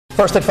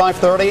First at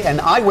 5:30, an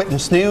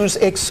Eyewitness News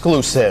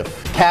exclusive.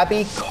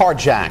 Cabbie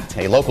Carjacked.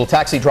 A local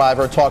taxi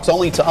driver talks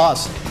only to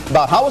us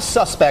about how a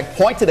suspect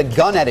pointed a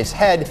gun at his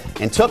head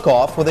and took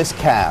off with his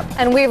cab.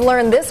 And we've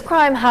learned this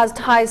crime has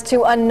ties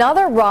to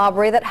another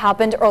robbery that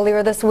happened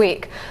earlier this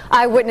week.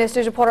 Eyewitness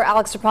News reporter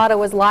Alex DePrato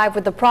was live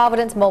with the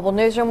Providence Mobile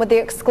Newsroom with the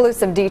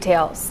exclusive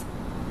details.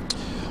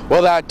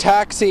 Well, that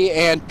taxi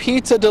and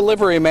pizza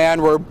delivery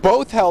man were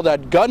both held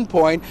at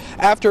gunpoint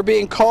after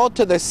being called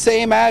to the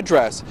same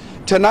address.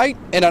 Tonight,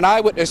 in an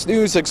Eyewitness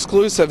News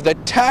exclusive, the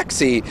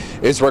taxi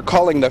is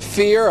recalling the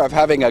fear of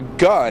having a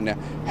gun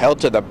held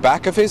to the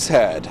back of his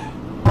head.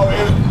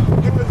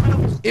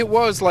 It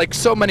was like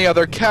so many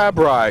other cab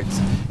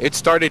rides. It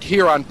started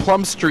here on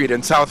Plum Street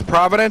in South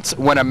Providence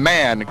when a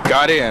man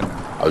got in.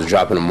 I was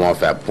dropping him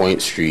off at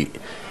Point Street,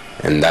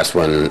 and that's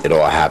when it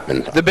all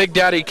happened. The Big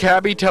Daddy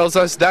cabbie tells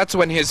us that's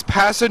when his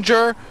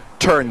passenger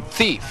turned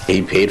thief.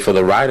 He paid for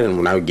the ride, and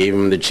when I gave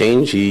him the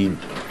change, he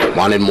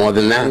wanted more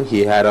than that.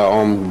 He had a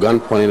gun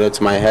pointed up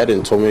to my head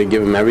and told me to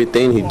give him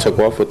everything. He took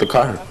off with the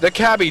car. The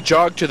cabbie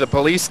jogged to the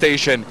police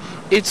station.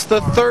 It's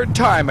the third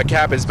time a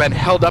cab has been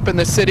held up in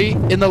the city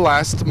in the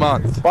last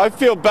month. Well, I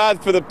feel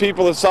bad for the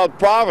people of South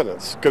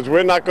Providence because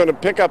we're not going to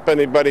pick up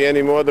anybody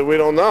anymore that we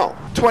don't know.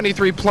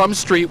 23 Plum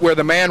Street, where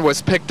the man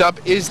was picked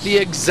up, is the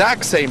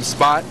exact same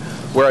spot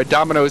where a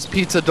Domino's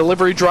pizza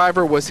delivery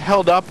driver was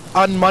held up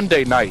on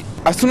Monday night.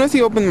 As soon as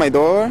he opened my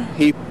door,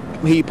 he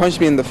punched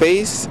me in the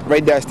face.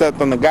 Right there, I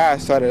stepped on the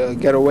gas, started to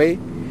get away,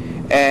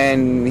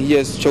 and he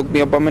just choked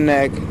me up on my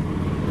neck,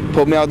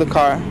 pulled me out of the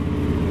car,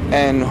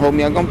 and hold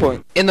me at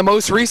gunpoint. In the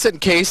most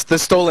recent case, the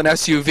stolen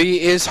SUV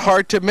is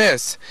hard to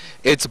miss.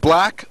 It's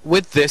black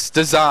with this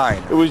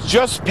design. It was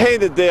just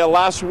painted there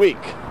last week.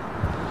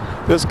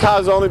 This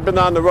car's only been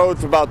on the road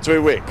for about 3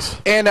 weeks.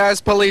 And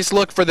as police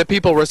look for the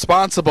people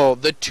responsible,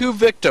 the two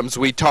victims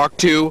we talked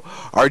to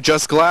are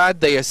just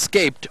glad they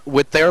escaped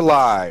with their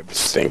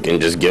lives. Thinking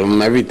just give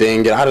them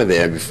everything, get out of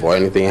there before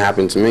anything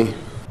happened to me.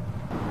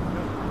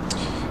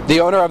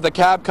 The owner of the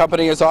cab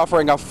company is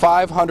offering a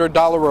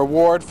 $500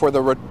 reward for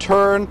the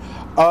return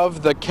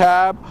of the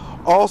cab.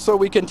 Also,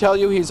 we can tell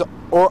you he's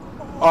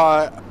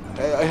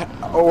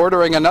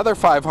ordering another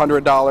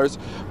 $500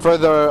 for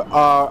the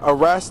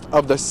arrest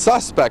of the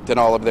suspect in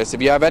all of this.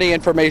 If you have any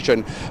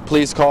information,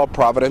 please call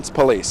Providence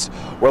Police.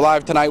 We're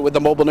live tonight with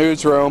the Mobile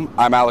Newsroom.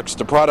 I'm Alex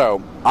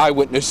DePrato,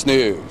 Eyewitness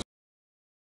News.